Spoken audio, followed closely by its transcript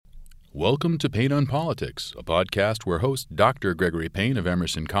Welcome to Payne on Politics, a podcast where host Dr. Gregory Payne of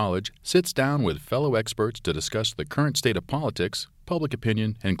Emerson College sits down with fellow experts to discuss the current state of politics, public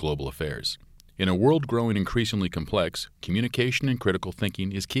opinion, and global affairs. In a world growing increasingly complex, communication and critical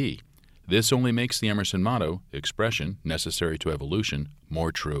thinking is key. This only makes the Emerson motto, expression necessary to evolution,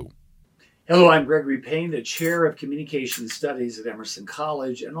 more true. Hello, I'm Gregory Payne, the Chair of Communication Studies at Emerson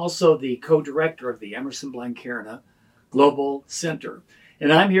College and also the co-director of the Emerson Blanquerna Global Center.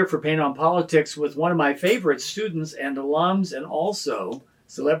 And I'm here for Payne on Politics with one of my favorite students and alums and also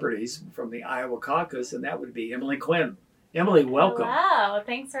celebrities from the Iowa Caucus, and that would be Emily Quinn. Emily, welcome. Hello,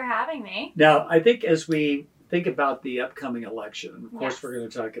 thanks for having me. Now, I think as we think about the upcoming election, of course, we're going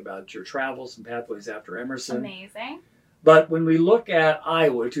to talk about your travels and pathways after Emerson. Amazing. But when we look at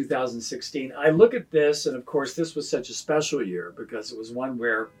Iowa 2016, I look at this, and of course, this was such a special year because it was one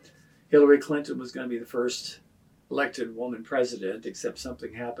where Hillary Clinton was going to be the first elected woman president, except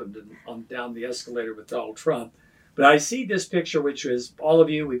something happened on down the escalator with Donald Trump. But I see this picture, which is all of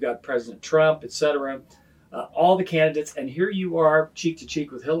you. We've got President Trump, etc., all the candidates, and here you are cheek to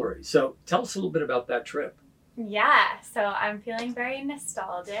cheek with Hillary. So tell us a little bit about that trip. Yeah, so I'm feeling very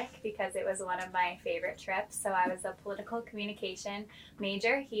nostalgic because it was one of my favorite trips. So I was a political communication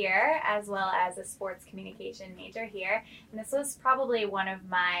major here as well as a sports communication major here. And this was probably one of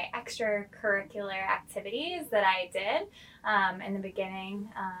my extracurricular activities that I did in the beginning.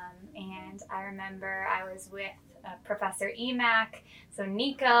 And I remember I was with Professor Emack, so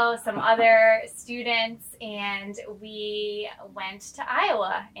Nico, some other students, and we went to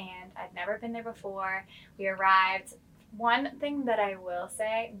Iowa, and I'd never been there before. We arrived. One thing that I will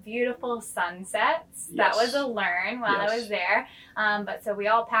say, beautiful sunsets. Yes. That was a learn while I was there. But so we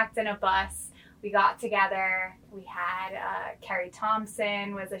all packed in a bus. We got together. We had Carrie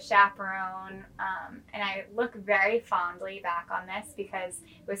Thompson was a chaperone, and I look very fondly back on this because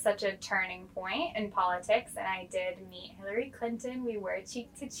it was such a turning point in politics, and I did meet Hillary Clinton. We were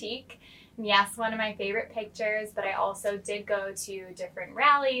cheek to cheek. And yes, one of my favorite pictures, but I also did go to different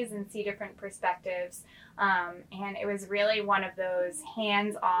rallies and see different perspectives. And it was really one of those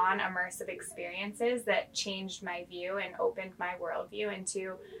hands-on immersive experiences that changed my view and opened my worldview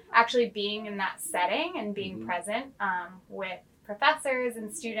into actually being in that setting and being present with professors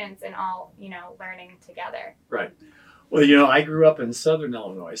and students and all, learning together. Right. Well, I grew up in Southern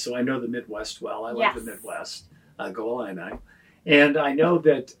Illinois, so I know the Midwest well. I love the Midwest. Go Illini. And I know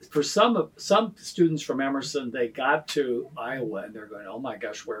that for some students from Emerson, they got to Iowa and they're going, oh my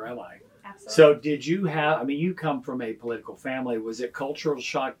gosh, where am I? Absolutely. So did you you come from a political family. Was it cultural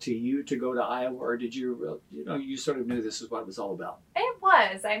shock to you to go to Iowa, or did you, you sort of knew this is what it was all about? It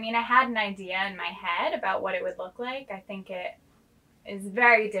was. I had an idea in my head about what it would look like. I think it is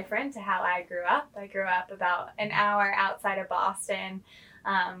very different to how I grew up. I grew up about an hour outside of Boston,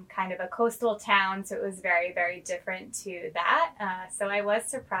 kind of a coastal town, so it was very, very different to that. So I was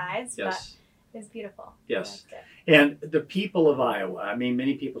surprised, but it was beautiful. Yes. And the people of Iowa,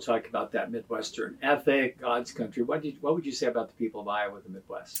 many people talk about that Midwestern ethic, God's country. What would you say about the people of Iowa, the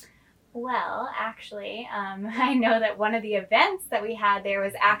Midwest? Well, actually, I know that one of the events that we had there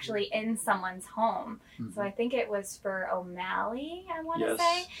was actually in someone's home. Mm-hmm. So I think it was for O'Malley, I want to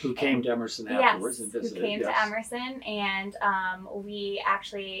say. Who came to Emerson afterwards and visited. Who came to Emerson. And we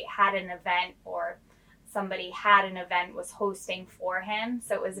actually had an event, or somebody had an event, was hosting for him.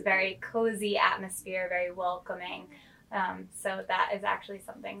 So it was a very cozy atmosphere, very welcoming. So that is actually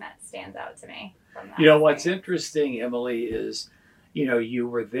something that stands out to me from that. What's interesting, Emily, is you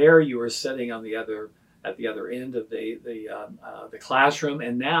were there. You were sitting at the other end of the classroom,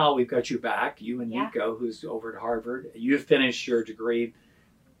 and now we've got you back. You and Nico, who's over at Harvard. You've finished your degree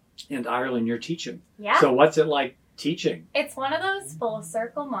in Ireland. You're teaching. Yeah. So what's it like teaching? It's one of those full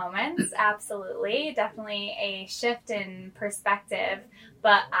circle moments. Absolutely, definitely a shift in perspective.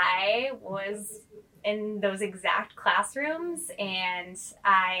 But I was in those exact classrooms, and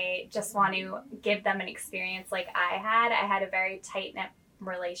I just want to give them an experience like I had. I had a very tight-knit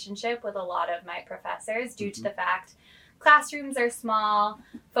relationship with a lot of my professors due to the fact classrooms are small,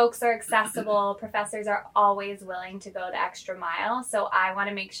 folks are accessible, professors are always willing to go the extra mile. So I want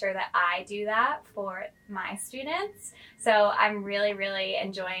to make sure that I do that for my students. So I'm really, really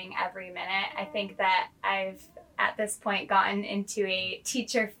enjoying every minute. I think that I've at this point gotten into a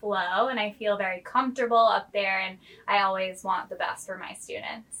teacher flow, and I feel very comfortable up there, and I always want the best for my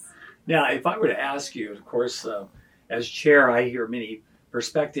students. Now, if I were to ask you, of course, as chair, I hear many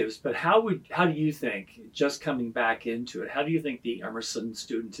perspectives, but how do you think, just coming back into it, how do you think the Emerson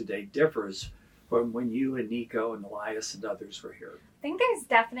student today differs from when you and Nico and Elias and others were here? I think there's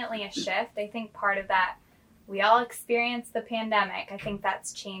definitely a shift. I think part of that we all experienced the pandemic. I think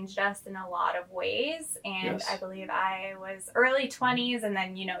that's changed us in a lot of ways. And Yes. I believe I was early 20s, and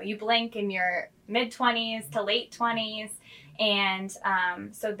then, you blink in your mid 20s to late 20s. And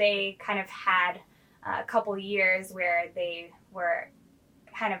so they kind of had a couple years where they were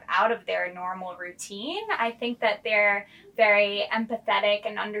kind of out of their normal routine. I think that they're very empathetic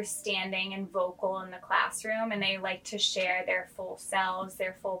and understanding and vocal in the classroom, and they like to share their full selves,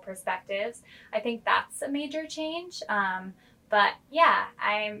 their full perspectives. I think that's a major change. But yeah,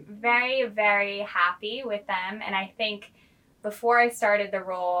 I'm very, very happy with them. And I think before I started the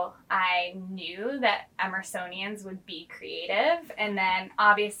role, I knew that Emersonians would be creative. And then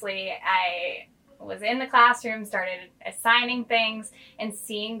obviously I was in the classroom, started assigning things and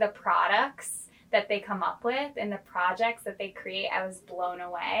seeing the products that they come up with and the projects that they create. I was blown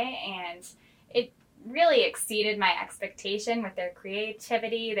away, and it really exceeded my expectation with their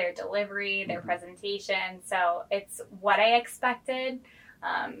creativity, their delivery, their presentation. So it's what I expected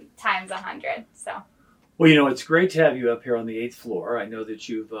times 100. So. Well, it's great to have you up here on the 8th floor. I know that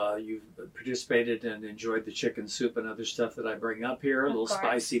you've participated and enjoyed the chicken soup and other stuff that I bring up here. A little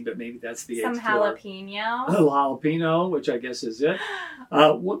spicy, but maybe that's the 8th floor. Some jalapeno. A little jalapeno, which I guess is it.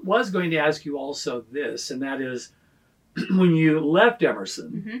 Was going to ask you also this, and that is, when you left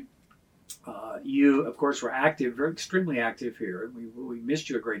Emerson, you, of course, were active, extremely active here. We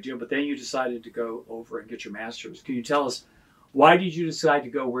missed you a great deal, but then you decided to go over and get your master's. Can you tell us, why did you decide to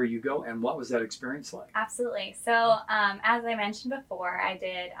go where you go, and what was that experience like? Absolutely. So as I mentioned before, I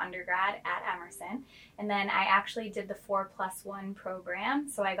did undergrad at Emerson, and then I actually did the 4+1 program.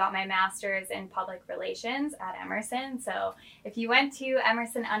 So I got my master's in public relations at Emerson. So if you went to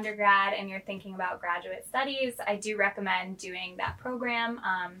Emerson undergrad and you're thinking about graduate studies, I do recommend doing that program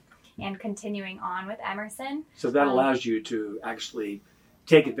and continuing on with Emerson. So that allows you to actually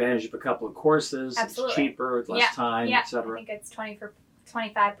take advantage of a couple of courses. Absolutely. It's cheaper, with less time, etc. I think it's 25%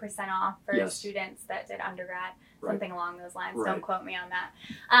 off for students that did undergrad, something along those lines. Right. Don't quote me on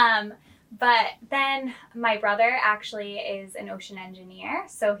that. But then my brother actually is an ocean engineer,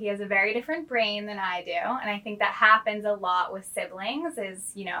 so he has a very different brain than I do. And I think that happens a lot with siblings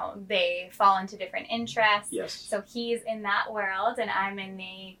is, they fall into different interests. Yes. So he's in that world, and I'm in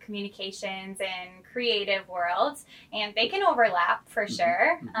the communications and creative world, and they can overlap for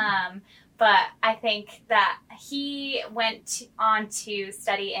sure. But I think that he went on to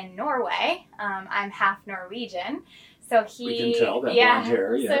study in Norway. I'm half Norwegian. So we can tell that blonde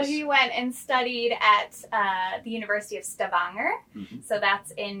hair, yes. So he went and studied at the University of Stavanger. So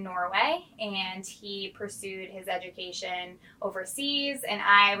that's in Norway, and he pursued his education overseas, and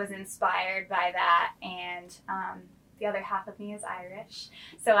I was inspired by that. And the other half of me is Irish,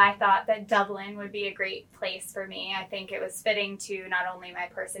 so I thought that Dublin would be a great place for me. I think it was fitting to not only my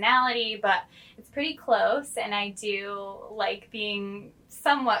personality, but it's pretty close, and I do like being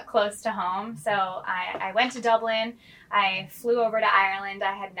somewhat close to home. So I went to Dublin. I flew over to Ireland.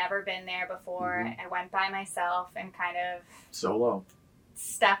 I had never been there before. I went by myself and kind of solo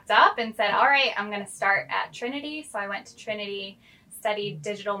stepped up and said, all right, I'm going to start at Trinity. So I went to Trinity, studied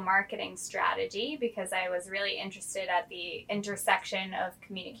digital marketing strategy because I was really interested at the intersection of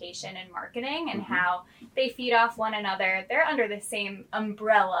communication and marketing and how they feed off one another. They're under the same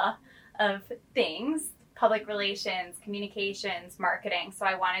umbrella of things: public relations, communications, marketing. So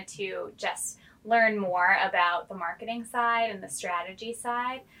I wanted to just learn more about the marketing side and the strategy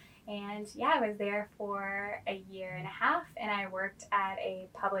side. And I was there for a year and a half, and I worked at a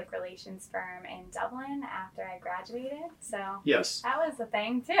public relations firm in Dublin after I graduated. So that was the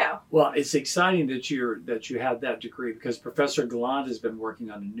thing too. Well, it's exciting that you have that degree, because Professor Gallant has been working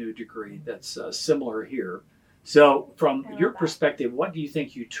on a new degree that's similar here. So from your perspective, what do you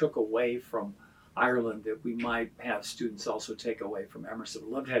think you took away from Ireland that we might have students also take away from Emerson?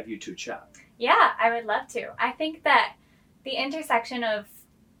 I'd love to have you two chat. Yeah, I would love to. I think that the intersection of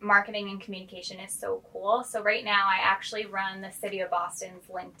marketing and communication is so cool. So right now I actually run the City of Boston's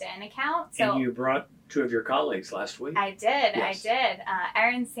LinkedIn account. So and you brought two of your colleagues last week. I did.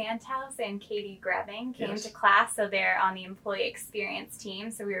 Erin Sandhouse and Katie Greving came to class, so they're on the employee experience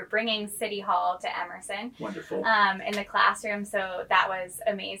team. So we were bringing City Hall to Emerson. Wonderful. In the classroom, so that was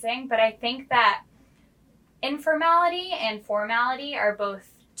amazing. But I think that informality and formality are both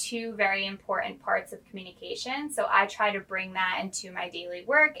two very important parts of communication. So I try to bring that into my daily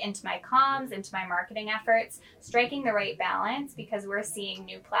work, into my comms, into my marketing efforts, striking the right balance, because we're seeing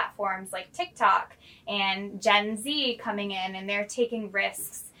new platforms like TikTok and Gen Z coming in, and they're taking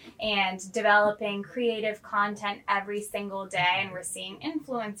risks and developing creative content every single day. And we're seeing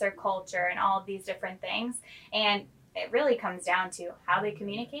influencer culture and all of these different things. And it really comes down to how they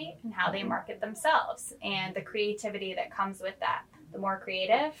communicate and how they market themselves and the creativity that comes with that. The more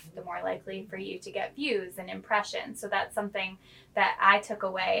creative, the more likely for you to get views and impressions. So that's something that I took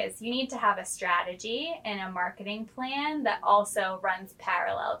away is you need to have a strategy and a marketing plan that also runs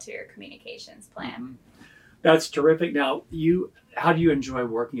parallel to your communications plan. Mm-hmm. That's terrific. Now, how do you enjoy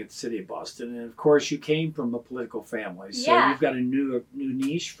working at the City of Boston? And of course, you came from a political family, so you've got a new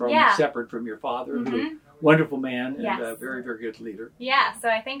niche separate from your father, who wonderful man and a very, very good leader. Yeah, so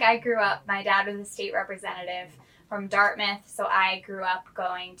I think I grew up, my dad was a state representative from Dartmouth, so I grew up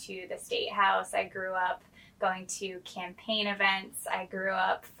going to the State House. I grew up going to campaign events. I grew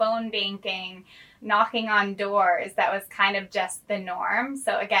up phone banking, knocking on doors. That was kind of just the norm.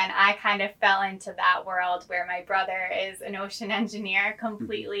 So again, I kind of fell into that world where my brother is an ocean engineer,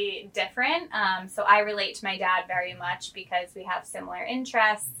 completely different. So I relate to my dad very much because we have similar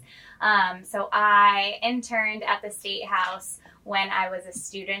interests. So I interned at the State House when I was a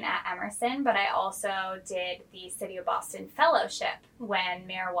student at Emerson, but I also did the City of Boston Fellowship when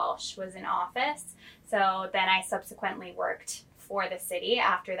Mayor Walsh was in office. So then I subsequently worked for the city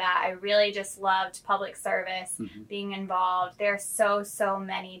after that. I really just loved public service, being involved. There are so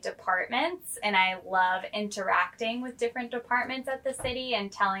many departments, and I love interacting with different departments at the city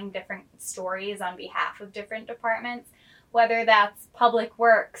and telling different stories on behalf of different departments, whether that's public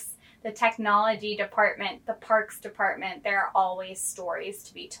works, the technology department, the parks department. There are always stories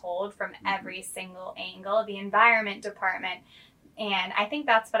to be told from every single angle, the environment department. And I think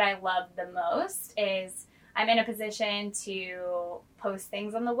that's what I love the most is I'm in a position to post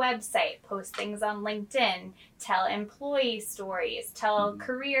things on the website, post things on LinkedIn, tell employee stories, tell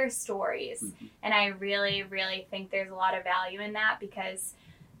career stories. And I really, really think there's a lot of value in that because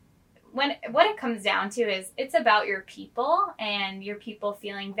what it comes down to is it's about your people and your people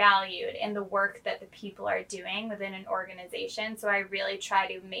feeling valued and the work that the people are doing within an organization. So I really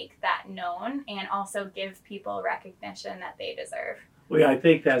try to make that known and also give people recognition that they deserve. Well, yeah, I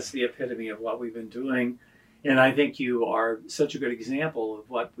think that's the epitome of what we've been doing. And I think you are such a good example of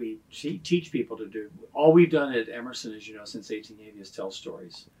what we teach people to do. All we've done at Emerson, as you know, since 1880 is tell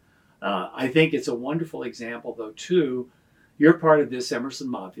stories. I think it's a wonderful example, though, too. You're part of this Emerson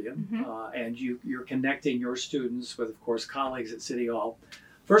Mafia, and you're connecting your students with, of course, colleagues at City Hall.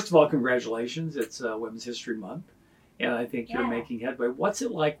 First of all, congratulations. It's Women's History Month, and I think you're making headway. What's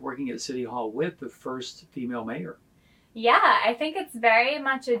it like working at City Hall with the first female mayor? Yeah, I think it's very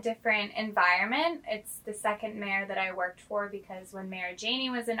much a different environment. It's the second mayor that I worked for because when Mayor Janey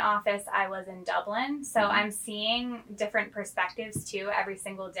was in office, I was in Dublin. So I'm seeing different perspectives too every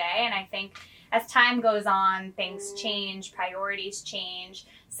single day. And I think as time goes on, things change, priorities change.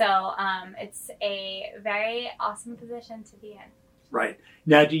 So it's a very awesome position to be in. Right.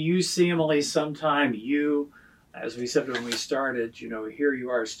 Now, do you see, Emily, sometime as we said when we started, here you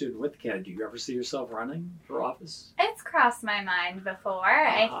are a student with the candidate. Do you ever see yourself running for office? It's crossed my mind before.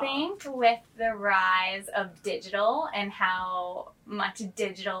 I think with the rise of digital and how much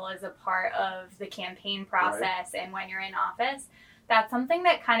digital is a part of the campaign process and when you're in office, that's something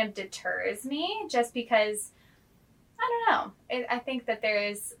that kind of deters me just because, I don't know. I think that there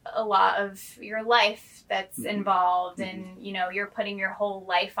is a lot of your life that's involved and, you're putting your whole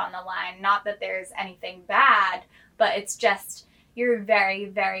life on the line. Not that there's anything bad, but it's just you're very,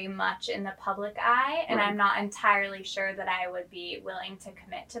 very much in the public eye. And I'm not entirely sure that I would be willing to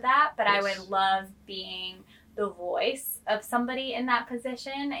commit to that. But I would love being the voice of somebody in that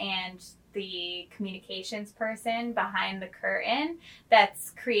position and the communications person behind the curtain that's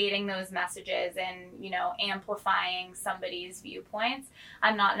creating those messages and, amplifying somebody's viewpoints.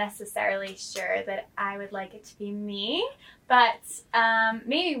 I'm not necessarily sure that I would like it to be me, but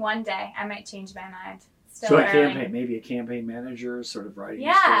maybe one day I might change my mind. So maybe a campaign manager sort of writing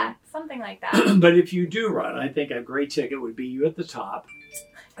a story. Something like that. But if you do run, I think a great ticket would be you at the top,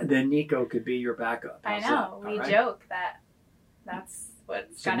 and then Nico could be your backup. I know. We joke that's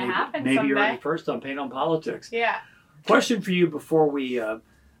what's going to happen someday. Maybe you're first on Pain on Politics. Yeah. Question for you before we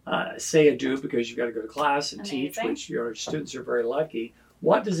say adieu, because you've got to go to class and teach, which your students are very lucky.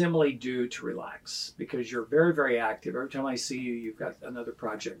 What does Emily do to relax? Because you're very, very active. Every time I see you, you've got another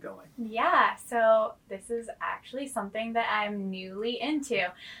project going. Yeah, so this is actually something that I'm newly into.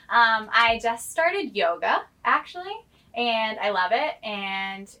 I just started yoga, actually, and I love it.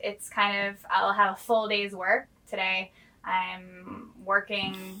 And it's I'll have a full day's work today. I'm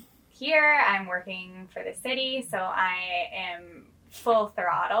working here. I'm working for the city, so I am full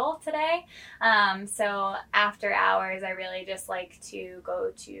throttle today. So after hours, I really just like to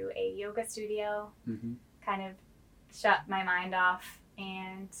go to a yoga studio, kind of shut my mind off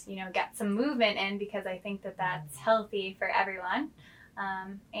and, get some movement in, because I think that that's healthy for everyone.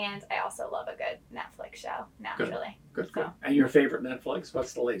 And I also love a good Netflix show, naturally. Good. So, And your favorite Netflix?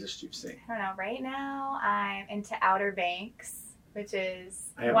 What's the latest you've seen? I don't know. Right now, I'm into Outer Banks, which is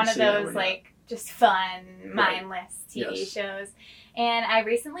I haven't one of seen that those one yet. just fun, mindless TV Yes. shows. And I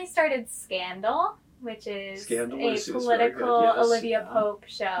recently started Scandal, which is Scandal a is very political good, yes. Olivia Pope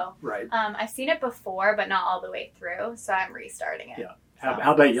show. Right. I've seen it before, but not all the way through, so I'm restarting it. Yeah. So,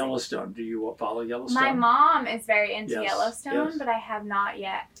 How about Yellowstone? Do you follow Yellowstone? My mom is very into Yes, Yellowstone, yes. but I have not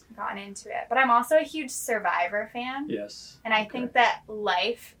yet gotten into it. But I'm also a huge Survivor fan. Yes. And I think that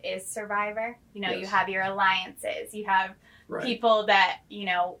life is Survivor. You Yes. have your alliances. You have Right. people that,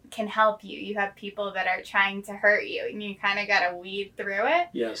 can help you. You have people that are trying to hurt you. And you kind of got to weed through it.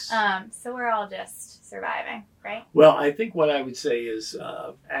 Yes. So we're all just surviving, right? Well, I think what I would say is,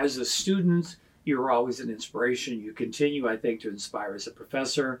 as a student, you're always an inspiration. You continue, I think, to inspire as a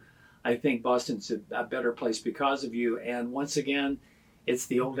professor. I think Boston's a better place because of you. And once again, it's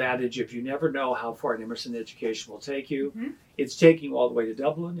the old adage, if you never know how far an Emerson education will take you, Mm-hmm. it's taking you all the way to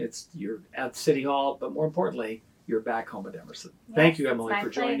Dublin. You're at City Hall, but more importantly, you're back home at Emerson. Yes, Thank you, it's Emily, my for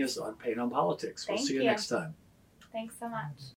joining place. us on Pain on Politics. We'll Thank see you you. next time. Thanks so much.